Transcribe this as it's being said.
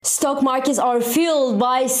Stock markets are fueled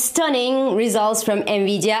by stunning results from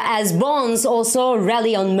Nvidia as bonds also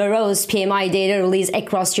rally on morose PMI data released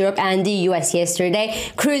across Europe and the US yesterday.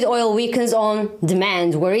 Crude oil weakens on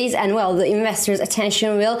demand worries, and well, the investors'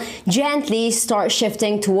 attention will gently start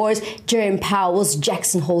shifting towards Jerome Powell's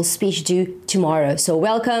Jackson Hole speech due tomorrow. So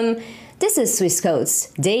welcome. This is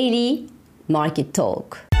Swissquote's Daily Market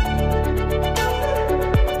Talk.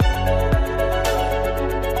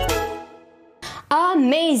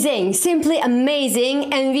 Amazing, simply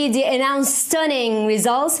amazing. Nvidia announced stunning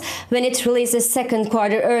results when it released its second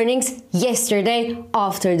quarter earnings yesterday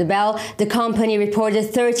after the bell. The company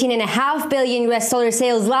reported $13.5 billion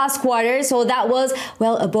sales last quarter, so that was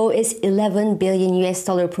well above its $11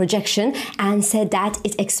 billion projection, and said that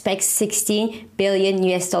it expects $16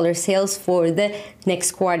 billion sales for the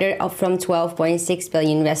next quarter, up from $12.6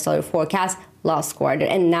 billion forecast last quarter.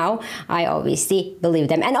 And now I obviously believe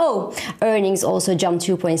them. And earnings also jumped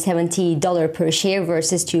 $2.70 per share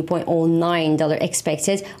versus $2.09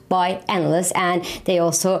 expected by analysts, and they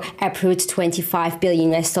also approved $25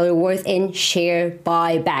 billion worth in share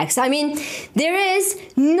buybacks. I mean, there is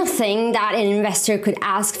nothing that an investor could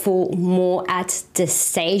ask for more at this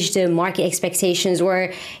stage. The market expectations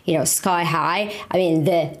were, sky high. I mean,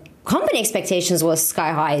 the company expectations was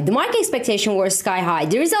sky high. The market expectation was sky high.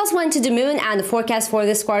 The results went to the moon, and the forecast for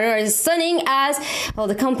this quarter is stunning as, well,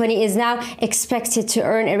 the company is now expected to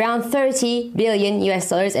earn around $30 billion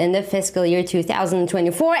in the fiscal year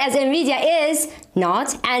 2024, as Nvidia is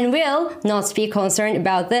not and will not be concerned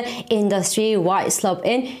about the industry-wide slump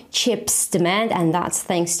in chips demand, and that's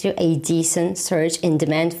thanks to a decent surge in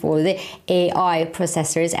demand for the AI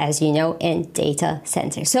processors, as you know, in data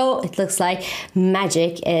centers. So it looks like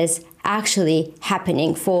magic is actually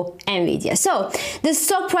happening for Nvidia. So the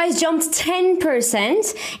stock price jumped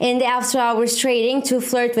 10% in the after hours trading to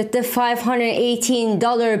flirt with the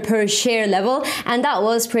 $518 per share level, and that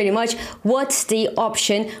was pretty much what the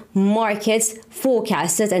option markets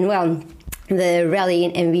forecasted. And well, the rally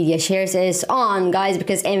in Nvidia shares is on, guys,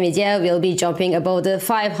 because Nvidia will be jumping above the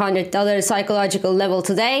 $500 psychological level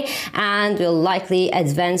today and will likely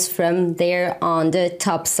advance from there on the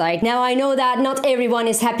top side. Now, I know that not everyone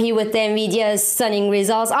is happy with the Nvidia's stunning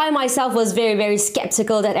results. I myself was very, very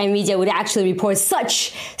skeptical that Nvidia would actually report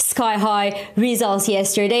such sky-high results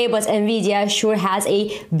yesterday, but Nvidia sure has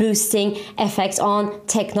a boosting effect on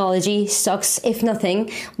technology stocks, if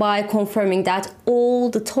nothing, by confirming that all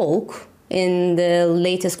the talk in the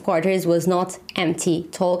latest quarters was not empty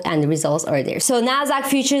talk, and the results are there. So Nasdaq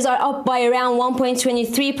futures are up by around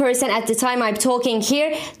 1.23% at the time I'm talking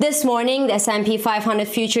here. This morning, the S&P 500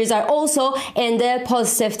 futures are also in the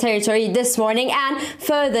positive territory this morning, and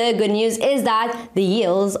further good news is that the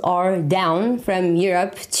yields are down from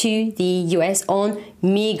Europe to the US on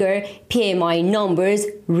meager PMI numbers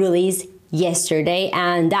released yesterday,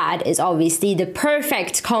 and that is obviously the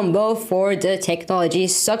perfect combo for the technology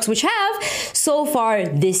stocks, which have so far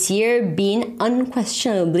this year been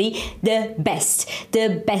unquestionably the best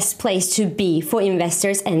place to be for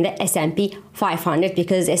investors in the S&P 500,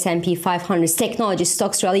 because S&P 500's technology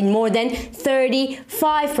stocks rallied more than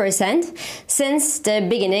 35% since the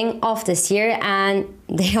beginning of this year, and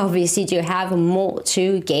they obviously do have more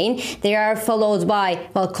to gain. They are followed by,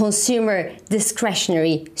 well, consumer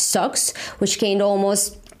discretionary stocks, which gained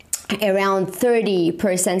almost around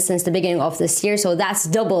 30% since the beginning of this year. So that's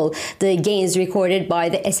double the gains recorded by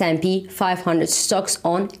the S&P 500 stocks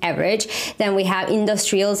on average. Then we have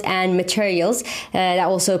industrials and materials that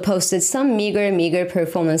also posted some meager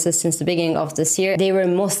performances since the beginning of this year. They were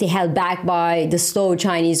mostly held back by the slow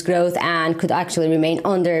Chinese growth and could actually remain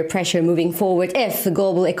under pressure moving forward if the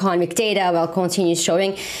global economic data will continue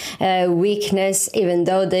showing weakness, even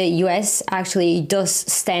though the US actually does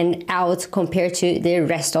stand out compared to the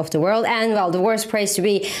rest of the world. And well, the worst place to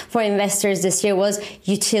be for investors this year was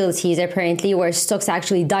utilities, apparently, where stocks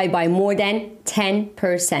actually died by more than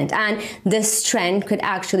 10%. And this trend could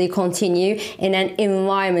actually continue in an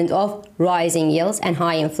environment of rising yields and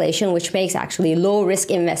high inflation, which makes actually low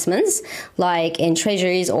risk investments like in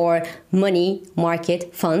treasuries or money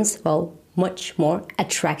market funds, well, much more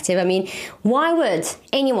attractive. I mean, why would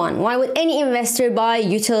any investor buy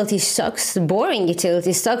utility stocks, boring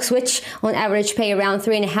utility stocks, which on average pay around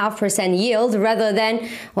 3.5% yield, rather than,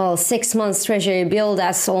 well, 6 months treasury bill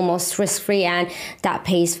that's almost risk-free and that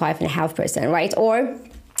pays 5.5%, right? Or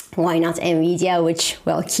why not Nvidia, which,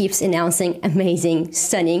 well, keeps announcing amazing,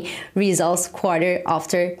 stunning results quarter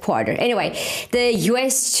after quarter. Anyway, the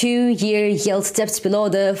US 2-year yield dipped below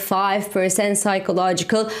the 5%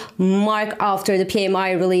 psychological mark after the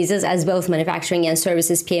PMI releases, as both manufacturing and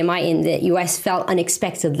services PMI in the US fell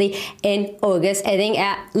unexpectedly in August, adding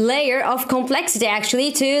a layer of complexity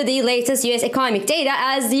actually to the latest US economic data,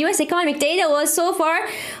 as the US economic data was so far,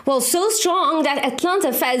 well, so strong that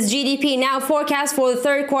Atlanta Fed's GDP now forecast for the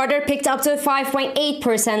third quarter picked up to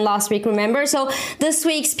 5.8% last week, remember? So this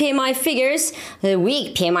week's PMI figures, the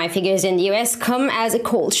weak PMI figures in the US, come as a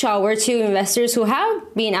cold shower to investors who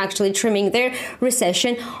have been actually trimming their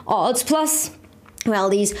recession odds. Plus, well,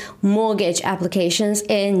 these mortgage applications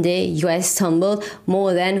in the US tumbled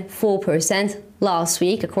more than 4% last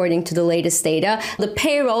week, according to the latest data. The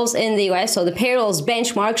payrolls in the US, so the payrolls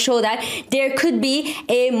benchmark, show that there could be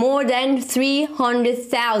a more than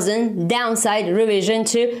 300,000 downside revision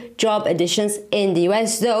to job additions in the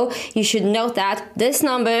US, though you should note that this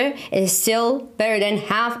number is still better than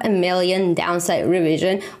 500,000 downside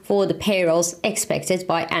revision for the payrolls expected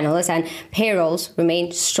by analysts, and payrolls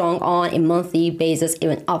remain strong on a monthly basis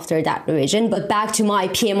even after that revision. But back to my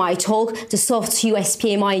PMI talk, the soft US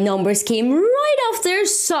PMI numbers came right after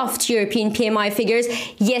soft European PMI figures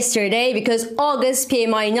yesterday, because August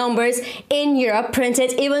PMI numbers in Europe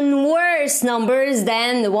printed even worse numbers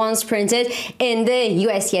than the ones printed in the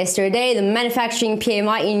US yesterday. The manufacturing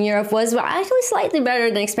PMI in Europe was actually slightly better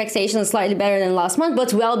than expectations, slightly better than last month,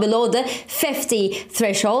 but well below the 50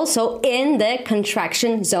 threshold, so in the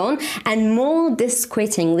contraction zone. And more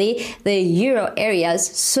disquietingly, the Euro area's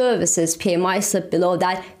services PMI slipped below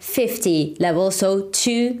that 50 level, so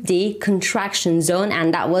to the contraction zone,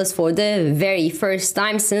 and that was for the very first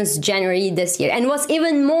time since January this year. And what's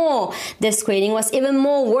even more disquieting, what's even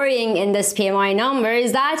more worrying in this PMI number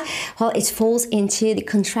is that, well, it falls into the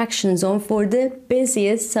contraction zone for the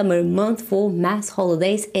busiest summer month for mass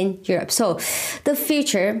holidays in Europe. So the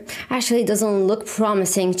future actually doesn't look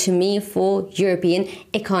promising to me for European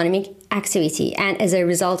economic activity. And as a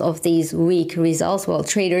result of these weak results, well,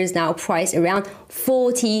 traders now price around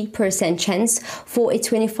 40% chance for a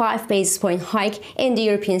 25 basis point hike in the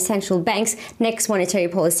European Central Bank's next monetary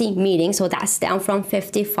policy meeting. So that's down from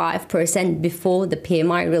 55% before the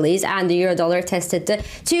PMI release. And the euro dollar tested the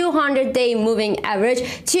 200-day moving average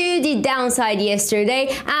to the downside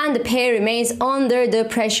yesterday, and the pair remains under the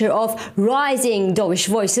pressure of rising dovish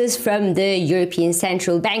voices from the European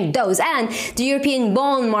Central Bank. And the European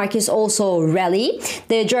bond markets also rally.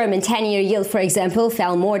 The German 10-year yield, for example,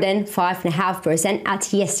 fell more than 5.5%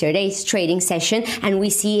 at yesterday's trading session, and we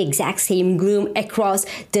see exact same gloom across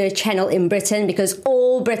the channel in Britain, because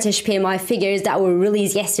all British PMI figures that were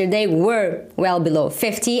released yesterday were well below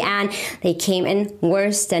 50, and they came in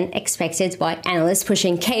worse than expected by analysts,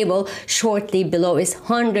 pushing cable shortly below its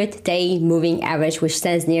 100-day moving average, which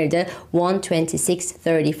stands near the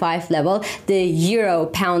 126.35 level. The euro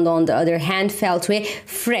pound, on the other hand, fell to a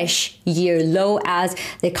fresh year low, as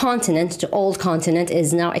the old continent,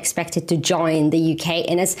 is now expected to join the UK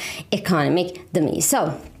in its economic demise.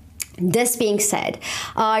 So, this being said,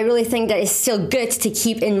 I really think that it's still good to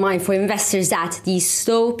keep in mind for investors that these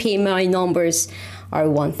slow PMI numbers are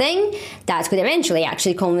one thing that could eventually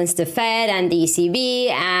actually convince the Fed and the ECB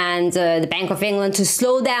and the Bank of England to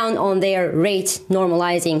slow down on their rate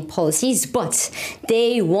normalizing policies, but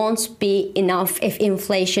they won't be enough if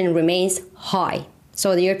inflation remains high.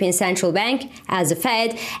 So the European Central Bank, as the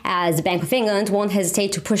Fed, as the Bank of England, won't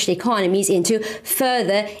hesitate to push the economies into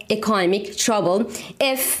further economic trouble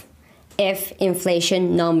if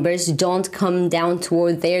inflation numbers don't come down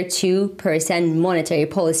toward their 2% monetary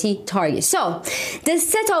policy target. So, this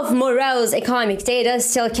set of morose economic data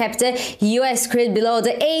still kept the US crude below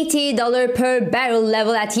the $80 per barrel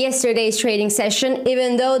level at yesterday's trading session,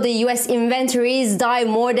 even though the US inventories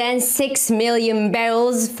dived more than 6 million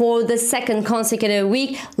barrels for the second consecutive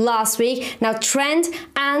week last week. Now, trend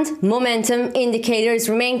and momentum indicators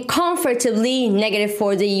remain comfortably negative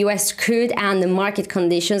for the US crude, and the market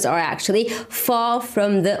conditions are actually far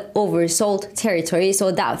from the oversold territory.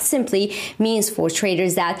 So that simply means for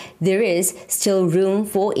traders that there is still room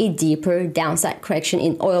for a deeper downside correction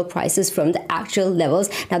in oil prices from the actual levels.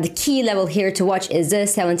 Now, the key level here to watch is the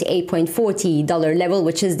 $78.40 level,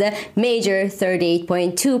 which is the major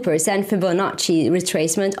 38.2% Fibonacci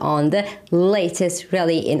retracement on the latest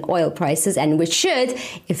rally in oil prices, and which should,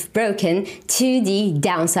 if broken to the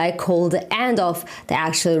downside, call the end of the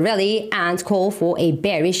actual rally and call for a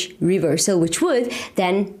bearish reversal, which would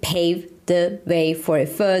then pave the way for a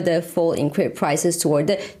further fall in crude prices toward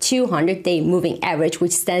the 200-day moving average,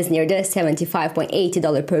 which stands near the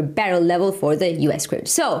 $75.80 per barrel level for the US crude.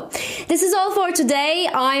 So, this is all for today.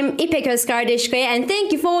 I'm İpek Özkardeşkaya, and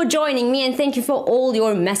thank you for joining me, and thank you for all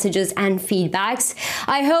your messages and feedbacks.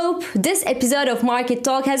 I hope this episode of Market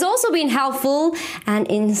Talk has also been helpful and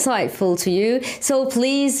insightful to you. So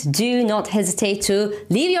please do not hesitate to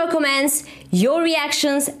leave your comments, your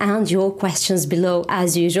reactions, and your questions below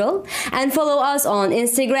as usual. And follow us on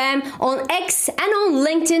Instagram, on X, and on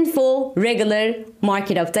LinkedIn for regular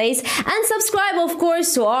market updates. And subscribe, of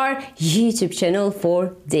course, to our YouTube channel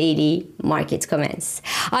for daily market comments.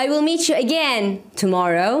 I will meet you again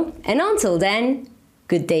tomorrow. And until then,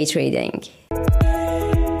 good day trading.